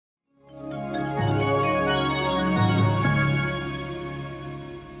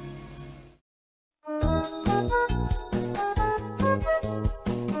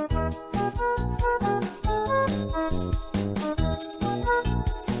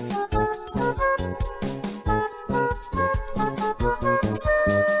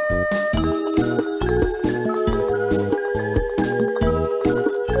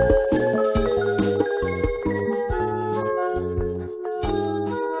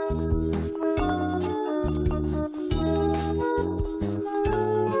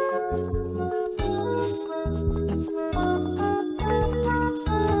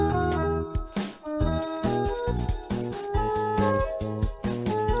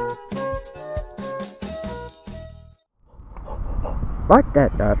Right there,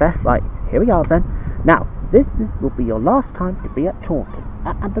 No-Hare Bear. Right, here we are then. Now, will be your last time to be at Taunton.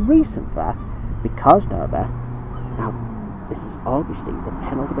 And the reason for that, because No-Hare Bear, now, this is obviously the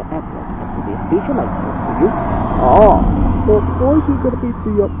penultimate epilogue. It will be a feature later for you. Oh, but why is it going to be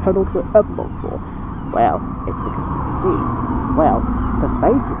the penultimate epilogue for? Well, it's because, you see, because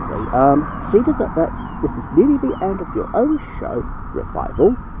basically, seeing that this is nearly the end of your own show,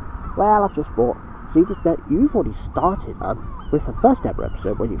 Revival, well, I've just thought, seeing that you've already started with the first ever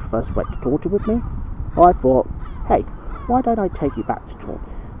episode when you first went to Taunton with me, I thought, hey, why don't I take you back to Taunton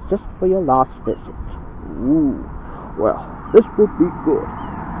just for your last visit? Ooh, well, this would be good.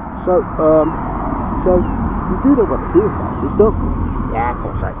 So you do know what the Beer House is, don't you? Yeah, of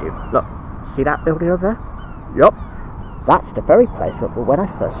course I do. Look, see that building over there? Yup. That's the very place where when I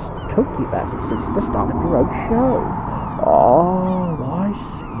first took you there since the start of your own show. Oh, I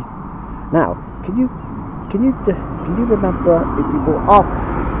see. Now, can you remember if you bought Harvey?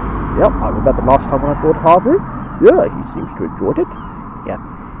 Yep, I remember last time when I bought Harvey. Yeah, he seems to have enjoyed it. Yeah,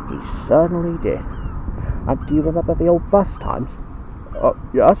 he certainly did. And do you remember the old bus times?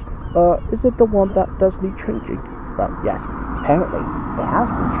 Yes. Is it the one that does need changing? Well, yes. Apparently, it has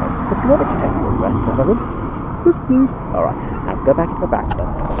been changed. But do you want me to take you over, Donovan? Yes, please. Alright, now go back to the back then.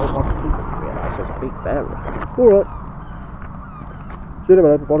 I don't want to keep it to realise there's a big bear. Alright. See you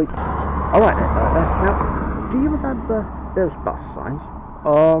later, everybody. Alright then, now, do you remember those bus signs?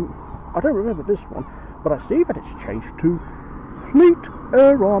 I don't remember this one, but I see that it's changed to Fleet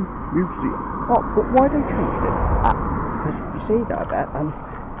Air Arm Museum. Oh, but why they changed it? Because you see,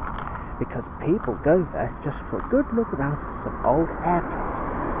 because people go there just for a good look around some old airplanes.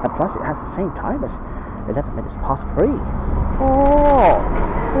 And plus it has the same time as 11 minutes past 3. Oh,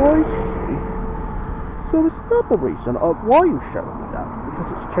 I see. So is that the reason of why you showing me that? Because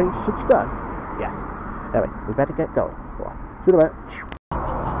it's changed since then? Yes. Anyway, we better get going. Right. See you later.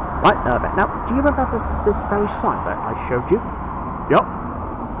 Right, now, do you remember this very sign that I showed you? Yep.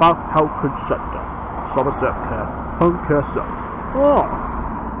 South Halcon Centre, Somerset Care, Home Care Centre. Oh,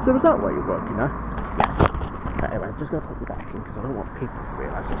 so is that where you're working now? Yes. Anyway, I'm just going to put you back in because I don't want people to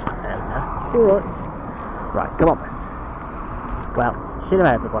realise it's not there now. Alright. Right, come on then. Well, see you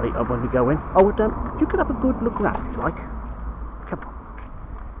later, everybody, when we go in. Oh, you can have a good look around if you like. Come on.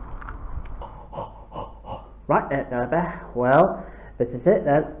 Right there, No-Hare. Well, this is it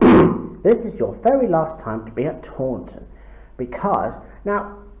then. This is your very last time to be at Taunton. Because,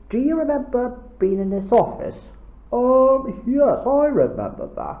 now, do you remember being in this office? Yes, I remember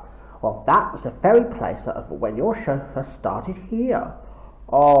that. Well, that was the very place when your show first started here.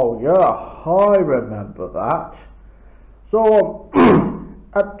 Oh, yeah, I remember that. So,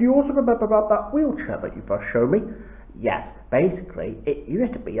 do you also remember about that wheelchair that you first showed me? Yes, basically, it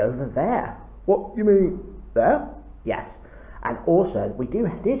used to be over there. What, you mean, there? Yes. And also, we did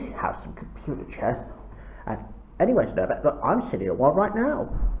have some computer chairs. And anyways, look, I'm sitting in one right now.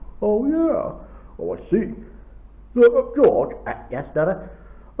 Oh, yeah. Oh, I see. George? Yes, No-Hare?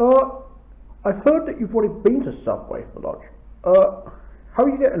 I've heard that you've already been to Subway for lunch. How are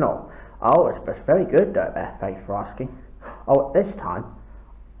you getting on? Oh, it's very good, No-Hare. Thanks for asking. Oh, at this time,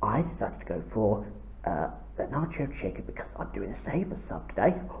 I decided to go for the nacho chicken because I'm doing a saver sub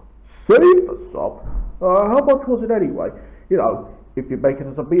today. Saver sub? How much was it anyway? You know, if you make it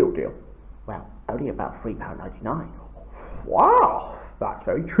as a meal deal. Well, only about £3.99. Wow, that's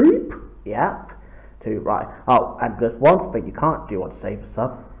very cheap. Yep. Right. Oh, and there's one thing you can't do on Saver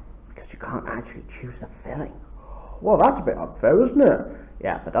Sub, because you can't actually choose the filling. Well, that's a bit unfair, isn't it?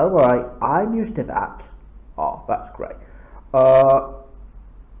 Yeah, but don't worry, I'm used to that. Oh, that's great.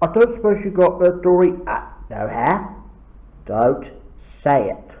 I don't suppose you got the No-Hare? Don't say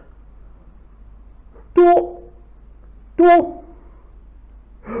it. Who do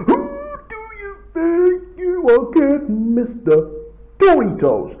you think you are kidding, Mr.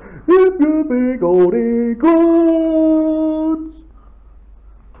 Doritos? If you big old egrons.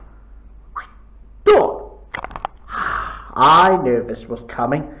 I knew this was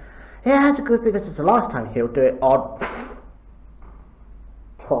coming. Yeah, it's a good thing this is the last time he'll do it on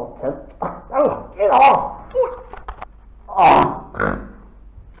Taunton. Oh, get off! Oh.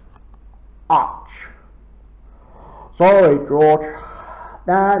 Ouch. Sorry, George.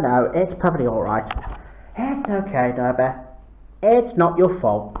 No, it's probably alright. It's okay, No-Hare. It's not your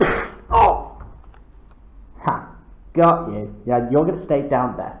fault. Oh! Ha! Got you. Yeah, you're gonna stay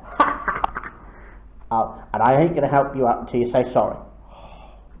down there. Oh, and I ain't gonna help you out until you say sorry.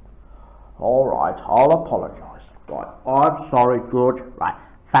 Alright, I'll apologise. Right, I'm sorry, George. Right,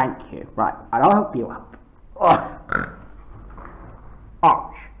 thank you. Right, and I'll help you out.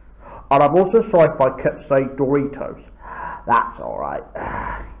 Ouch. And I'm also sorry if I kept saying Doritos. That's alright.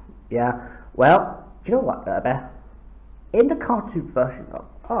 Yeah, well, do you know what, Bear? In the cartoon version of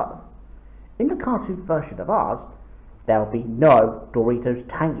ours, there'll be no Doritos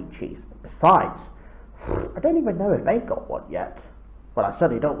Tangy Cheese. Besides, I don't even know if they've got one yet. Well, I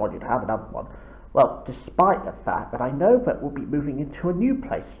certainly don't want you to have another one. Well, despite the fact that I know that we'll be moving into a new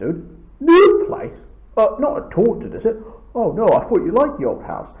place soon. New place? Not at Taunton, is it? Oh no, I thought you liked the old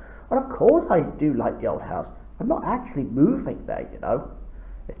house. Well, of course I do like the old house. I'm not actually moving there, you know.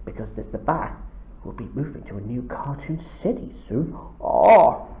 It's because there's the back. We'll be moving to a new cartoon city soon.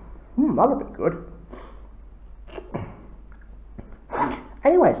 Oh, that'll be good.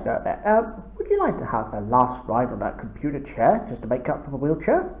 Anyways, would you like to have a last ride on that computer chair just to make up for the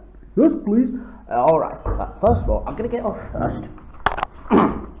wheelchair? Yes, please. Alright, but first of all, I'm going to get off first.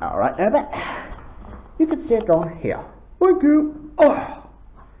 Alright, you can sit on here. Thank you. Oh.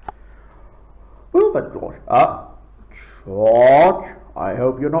 Well then, George. George, I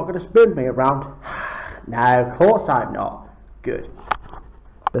hope you're not going to spin me around. No, of course I'm not. Good.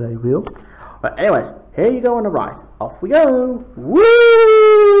 But I will. But anyways, here you go on the ride. Off we go. Woo!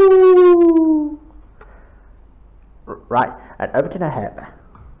 Right, and over to the No-Hare.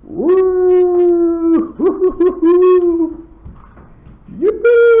 Woo! Woo-hoo-hoo-hoo!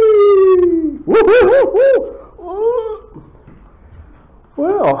 Yippee! Woo-hoo-hoo-hoo!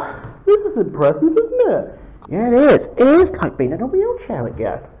 Well, this is impressive, isn't it? Yeah, it is. It is like being in a wheelchair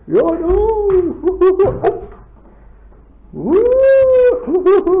again. Yeah, I know.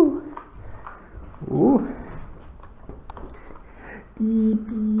 Woo! Woo! Beep,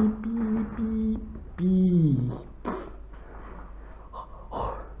 beep, beep, beep, beep.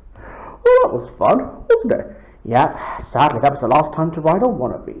 Well, that was fun, wasn't it? Yeah, sadly that was the last time to ride on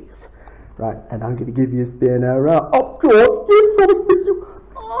one of these. Right, and I'm going to give you a spin around. Oh, George, you saw you.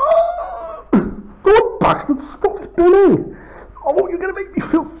 Oh, God, bastard, stop spinning. Oh, you're going to make me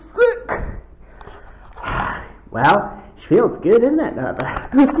feel sick. Well, it feels good, isn't it? No,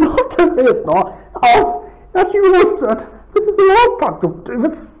 it's not. Oh, as you all said, this is the last time to do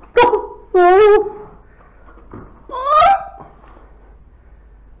this. Stop.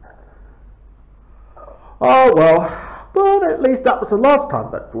 Oh well, but at least that was the last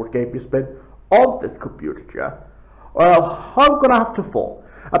time that George gave me a spin on this computer chair. Well, I'm gonna have to fall.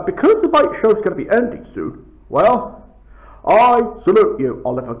 And because the bike show's gonna be ending soon, well, I salute you,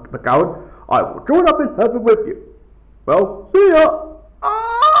 Oliver McGowan. I will join up in heaven with you. Well, see ya!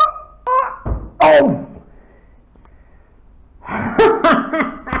 Oh!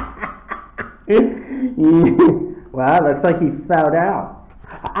 Well, looks like he fell down.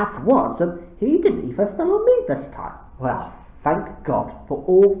 At once, he didn't even fell on me this time. Well, thank God for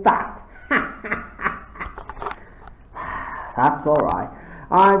all that. That's alright.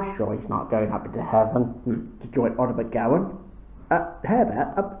 I'm sure he's not going up into heaven to join Oliver McGowan. Hare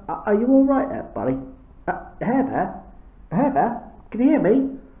Bear, are you alright there, buddy? Hare Bear? Hare Bear? Can you hear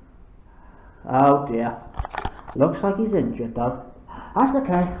me? Oh dear. Looks like he's injured though. That's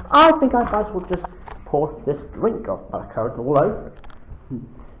okay. I think I might as well just pour this drink of blackcurrant all over it.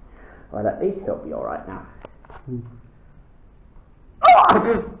 Well, at least he'll be alright now.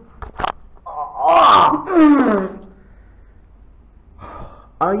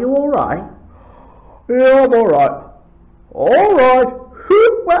 Are you alright? Yeah, I'm alright. Alright,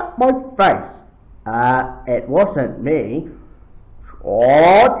 who wet my face? It wasn't me.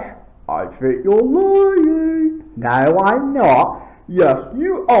 George, I think you're lying. No, I'm not. Yes,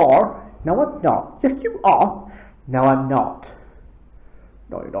 you are. No, I'm not. Yes, you are. No, I'm not.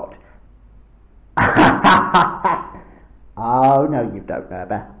 No, you're not. Oh, no, you don't,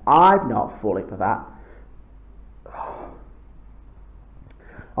 No-Bear. I'm not falling for that.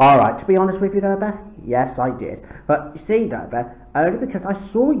 Alright, to be honest with you, No-Bear, yes, I did. But, you see, No-Bear, only because I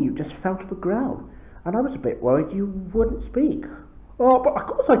saw you just fell to the ground, and I was a bit worried you wouldn't speak. Oh, but of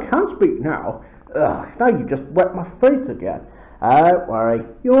course I can speak now. Ugh, now you just wet my face again. Don't worry,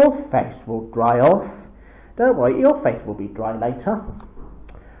 your face will dry off. Don't worry, your face will be dry later.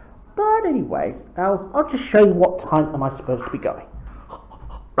 But anyways, I'll just show you what time am I supposed to be going.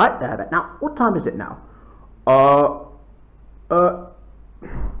 Right there, now, what time is it now?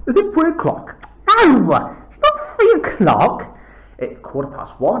 Is it 3 o'clock? No, it's not 3 o'clock. It's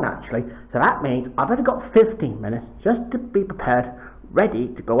 1:15 actually, so that means I've only got 15 minutes just to be prepared, ready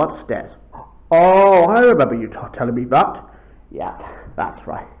to go upstairs. Oh, I remember you telling me that. Yeah, that's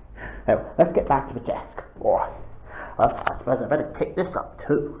right. So, let's get back to the desk. Alright. Well, I suppose I better pick this up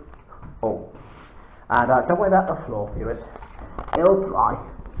too. Oh. And don't worry about the floor, viewers. It'll dry.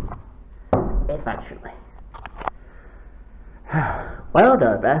 Eventually. Well,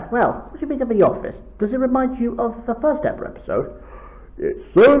 No-Bear, well, what do you think of the office? Does it remind you of the first ever episode? It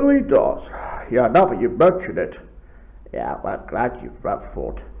certainly does. Yeah, now that you mention it. Yeah, well, glad you've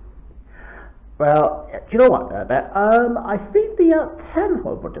thought. Well, do you know what, No-Bear? I think the 10th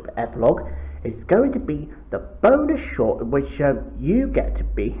one of the epilogue is going to be the bonus short in which you get to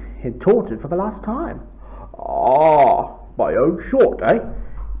be in Taunton for the last time. Ah, my own short, eh?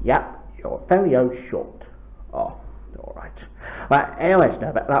 Yep, your very own short. Oh, alright. Well, anyways,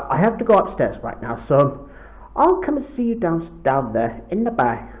 No-Bear, now, I have to go upstairs right now, so I'll come and see you down there in the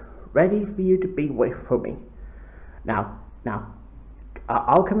back, ready for you to be with for me. Now,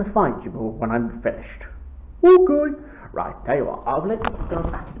 I'll come and find you when I'm finished. Okay. Right, tell you what, I'll let you go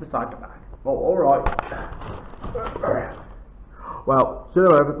back to the side of the back. Oh, alright. Well, see you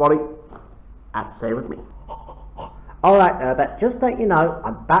later, everybody. And stay with me. Alright, but just to let you know,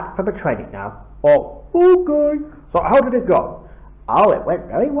 I'm back from the training now. Oh, okay. So how did it go? Oh, it went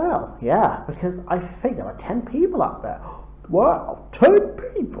very well, yeah, because I think there were 10 people up there. Wow, 10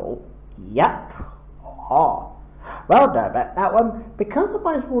 people? Yep. Oh. Well, no, but now, because I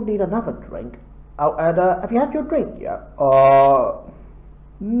might as well need another drink. Oh, and have you had your drink yet?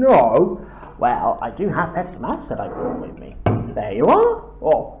 No. Well, I do have Pepsi Max that I brought with me. There you are.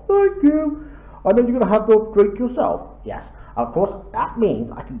 Oh, thank you. And then you're going to have your drink yourself? Yes. Of course, that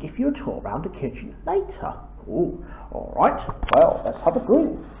means I can give you a tour around the kitchen later. Ooh, alright. Well, let's have a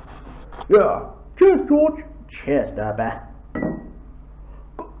drink. Yeah. Cheers, George. Cheers, No-Bear.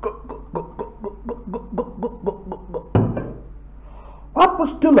 That was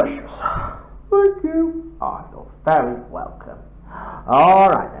delicious. Thank you. Oh, you're very welcome.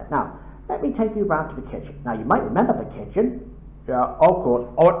 Alright then. Now, let me take you round to the kitchen. Now, you might remember the kitchen. Yeah, of course.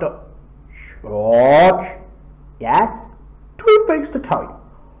 George? Yes? 2 things to tell you.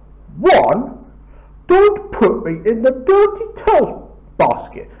 1, don't put me in the dirty towel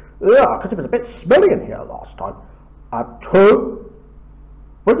basket. Yeah, because it was a bit smelly in here last time. And 2,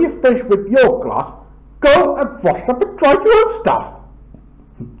 when you finish with your glass, go and wash up and dry your own stuff.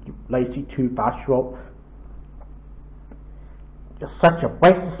 You lazy 2-bashful. You're such a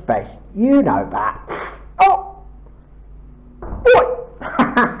waste of space. You know that. Oh! Oi!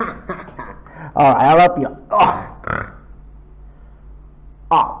 Alright, I'll help you. Oh.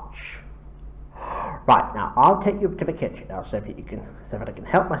 Ouch. Right, now I'll take you to the kitchen now so that I can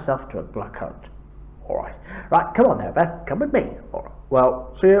help myself to a black coat. Alright. Right, come on there, Ben. Come with me. Alright.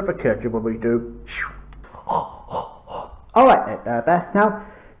 Well, see you at the kitchen when we do. Alright then, Ben. Now,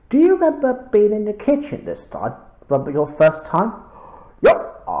 do you remember being in the kitchen this time? Remember your first time?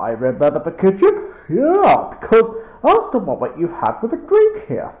 Yep, I remember the kitchen. Yeah, because that's the one that you had with a drink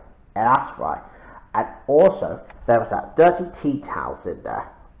here. Yeah, that's right. And also, there was that dirty tea towels in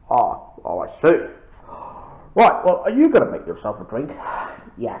there. Oh, I see. Right, well, are you going to make yourself a drink?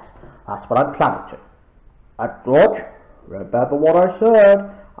 Yes, that's what I'm planning to. And George, remember what I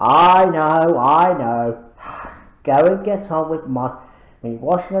said. I know. Go and get on with me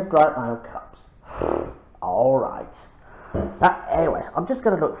washing and drying my own cups. Alright. Anyways, I'm just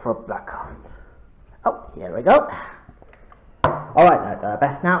going to look for a black card. Oh, here we go.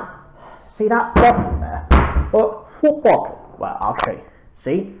 Alright, now, see that bottle there? What bottle? Well, I'll show you.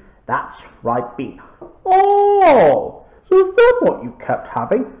 See? That's right bean. Oh, so is that what you kept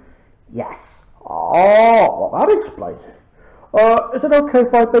having? Yes. Oh, well, that explains it. Is it okay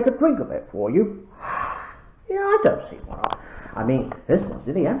if I make a drink of it for you? Yeah, I don't see why not. I mean, this one's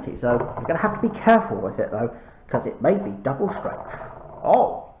nearly empty, so you're going to have to be careful with it, though, because it may be double strength.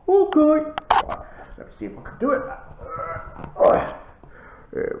 Oh, okay. Right, let's see if I can do it now.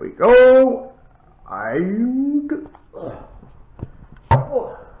 Here we go. And...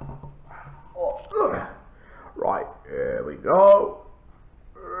 right, here we go.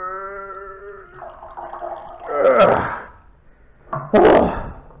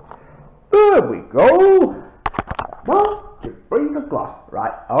 There we go. Well, just bring the glass.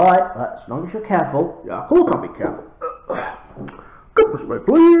 Right, alright, as long as you're careful. Yeah, of course I'll be careful. Good this way,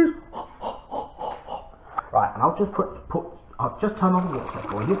 please. Right, and I'll just turn on the water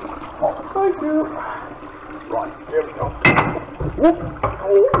for you. Oh, thank you. Right, here we go.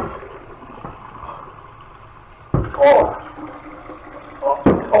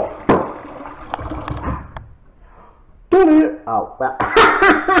 Done it. Oh, well.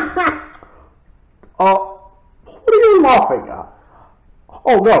 What are you laughing at?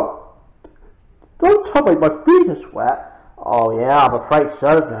 Oh no. Don't tell me my feet are wet. Oh yeah, I'm afraid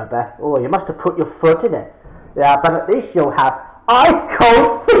so, Gerber. Oh, you must have put your foot in it. Yeah, but at least you'll have ice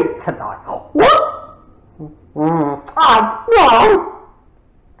cold feet tonight. What? Oh no!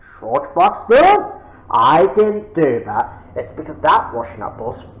 Short box, Bill? I didn't do that. It's because that washing up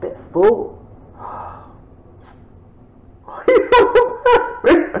bowl's a bit full.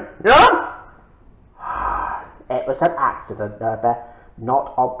 It was an accident, No-Bear,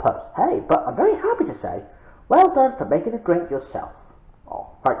 not on purpose. Hey, but I'm very happy to say, well done for making a drink yourself. Oh,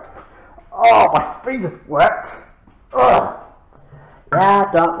 thank you. Oh, my feet is wet. Ugh.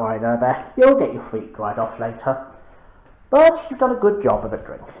 Yeah, don't worry, No-Bear. You'll get your feet dried off later. But you've done a good job of a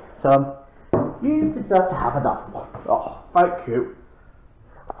drink. So, you deserve to have another one. Oh, thank you.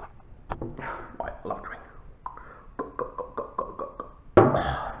 Right, I love drink.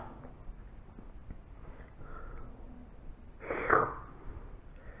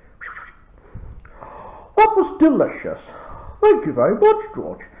 That was delicious. Thank you very much,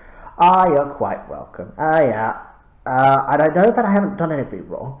 George. Ah, you're quite welcome. Yeah. And I know that I haven't done anything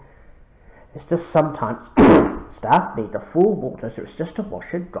wrong. It's just sometimes staff need the full water, so it's just to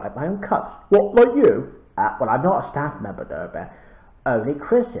wash and dry my own cups. What, like you? Well, I'm not a staff member, No-Bear. Only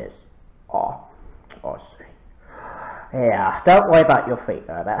Chris is. Oh, I see. Yeah, don't worry about your feet,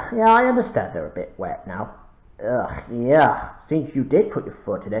 No-Bear. Yeah, I understand they're a bit wet now. Ugh, yeah, since you did put your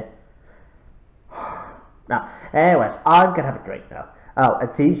foot in it. Now, anyways, I'm going to have a drink now. Oh, and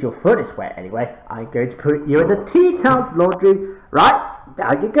since your foot is wet anyway, I'm going to put you in the tea towel laundry. Right,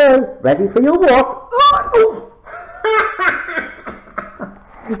 down you go, ready for your walk.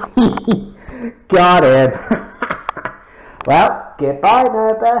 Got him. Well, goodbye,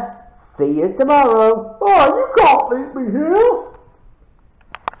 No-Bear. See you tomorrow. Oh, you can't leave me here.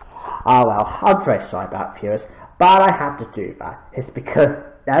 Oh well, I'm very sorry about it, viewers, but I had to do that. It's because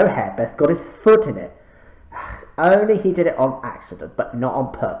No-Hare Bear's got his foot in it. Only he did it on accident, but not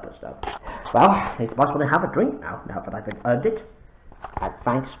on purpose, though. Well, he might want to have a drink now that I've earned it. And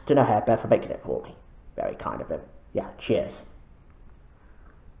thanks to No-Hare Bear for making it for me. Very kind of him. Yeah, cheers.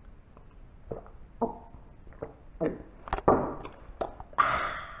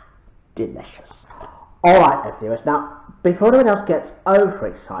 Delicious. Alright then, viewers, now, before anyone else gets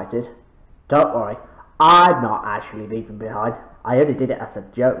overexcited, don't worry, I'm not actually leaving behind. I only did it as a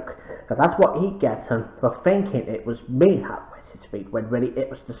joke, because that's what he gets for thinking it was me that wet his feet, when really it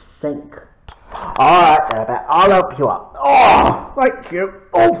was the sink. Alright, No-Bear, I'll help you up. Oh, thank you.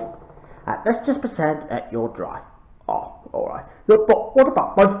 Oh. Let's just pretend that you're dry. Oh, alright. Yeah, but what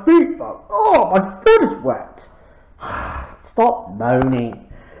about my feet, though? Oh, my foot is wet. Stop moaning.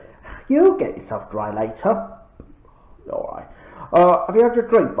 You'll get yourself dry later. Alright. Have you had your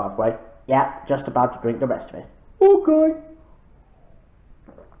drink, by the way? Yeah, just about to drink the rest of it. Okay.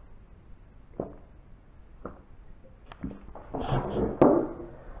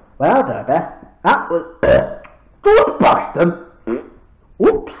 Well, No-Bear, that was... Good Buxton!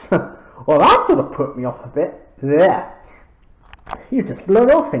 Oops! Well, that sort of put me off a bit. There. You just blew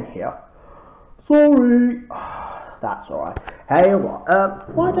off in here. Sorry. That's alright. Hey, what?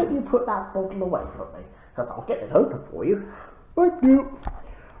 Why don't you put that bottle away from me? Because I'll get it open for you. Thank you.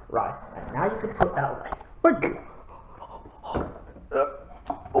 Right, and now you can put that away. Thank you.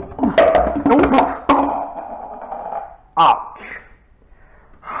 Ouch.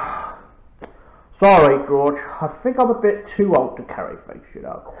 Sorry, George. I think I'm a bit too old to carry things, you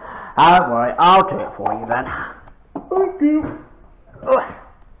know. Don't worry, I'll do it for you then. Thank you.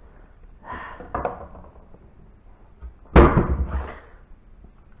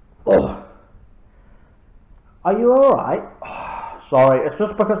 Oh. Are you alright? Sorry, it's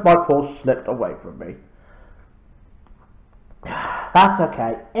just because my paw slipped away from me. That's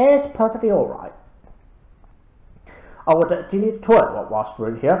okay. It's perfectly alright. Oh, do you need a toilet whilst we're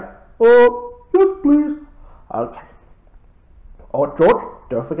in here? Yes, please. Okay. Oh, George,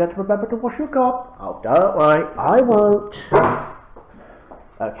 don't forget to remember to wash your cup. Oh, don't worry, I won't.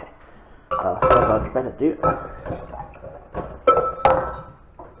 Okay. What you better do?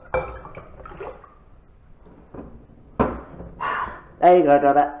 There you go,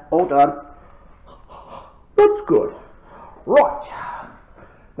 done it. All done. That's good. Right.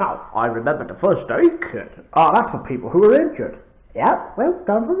 Now, I remembered the first aid kit. That's for people who are injured. Yep, well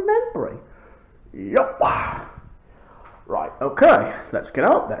done for remembering. Yep. Right, okay, let's get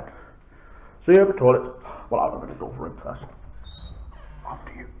out then. See you at the toilet. Well, I'll open the door for him first.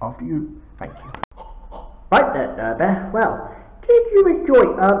 After you. Thank you. Right then, No-Bear. Well, did you enjoy,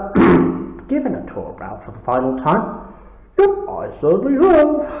 giving a tour around for the final time? Yep, I certainly have.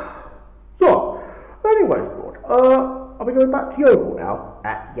 So, anyways, George, are we going back to Yeovil now?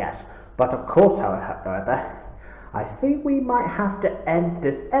 Yes, but of course, however, I think we might have to end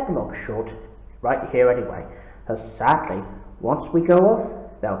this epilogue short right here anyway, because sadly, once we go off,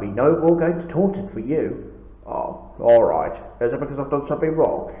 there'll be no more going to Taunton for you. Oh, alright. Is it because I've done something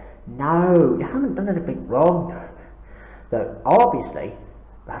wrong? No, you haven't done anything wrong. So obviously,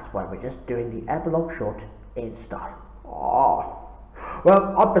 that's why we're just doing the epilogue short in style. Ah.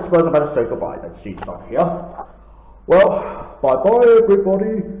 Well, I suppose I better say goodbye then, since I'm here. Well, bye-bye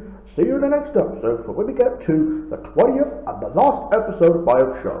everybody. See you in the next episode for when we get to the 20th and the last episode of my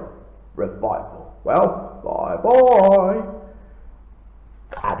show, Revival. Well, bye-bye.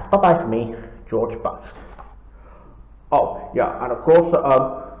 And bye-bye for me, George Buxt. Oh, yeah, and of course,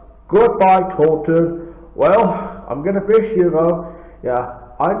 goodbye, Taunton. Well, I'm going to miss you, though. Yeah,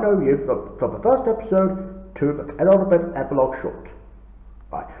 I know you from the first episode to the penultimate epilogue short.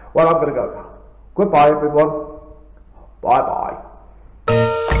 Right, well, I'm going to go now. Goodbye, everyone. Bye-bye.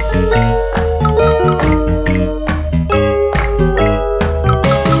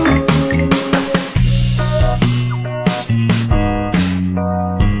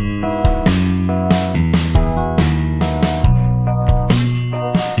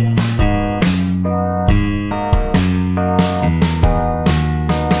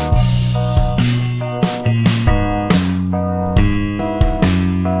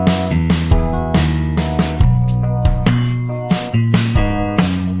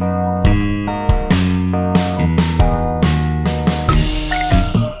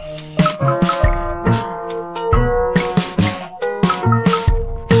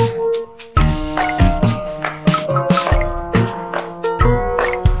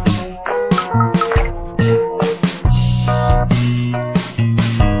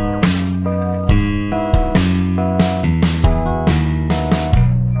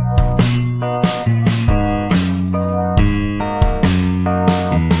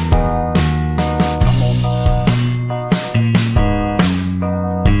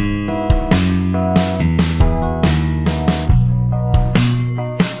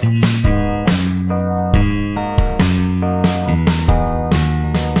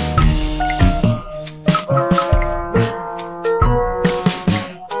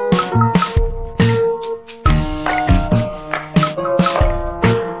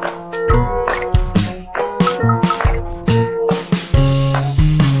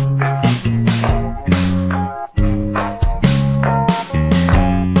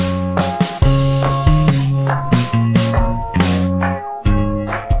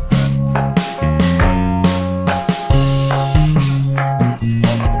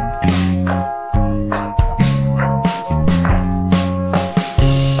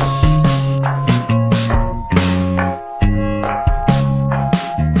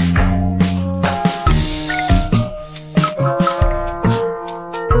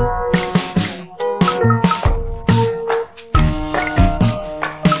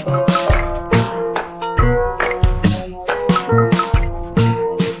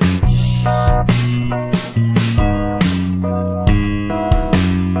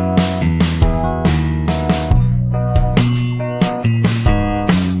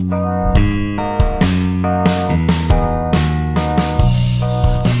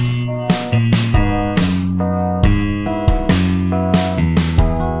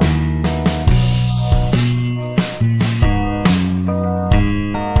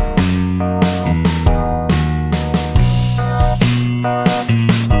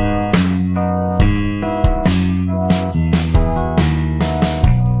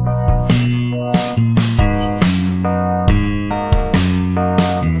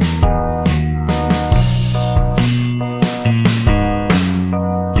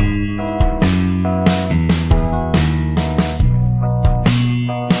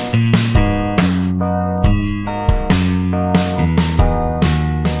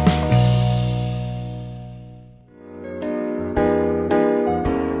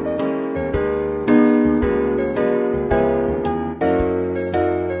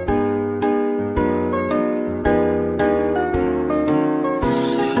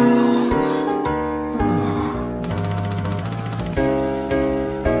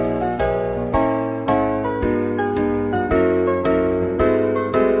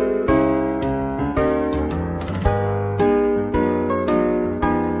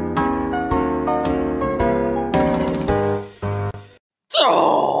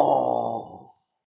 Oh!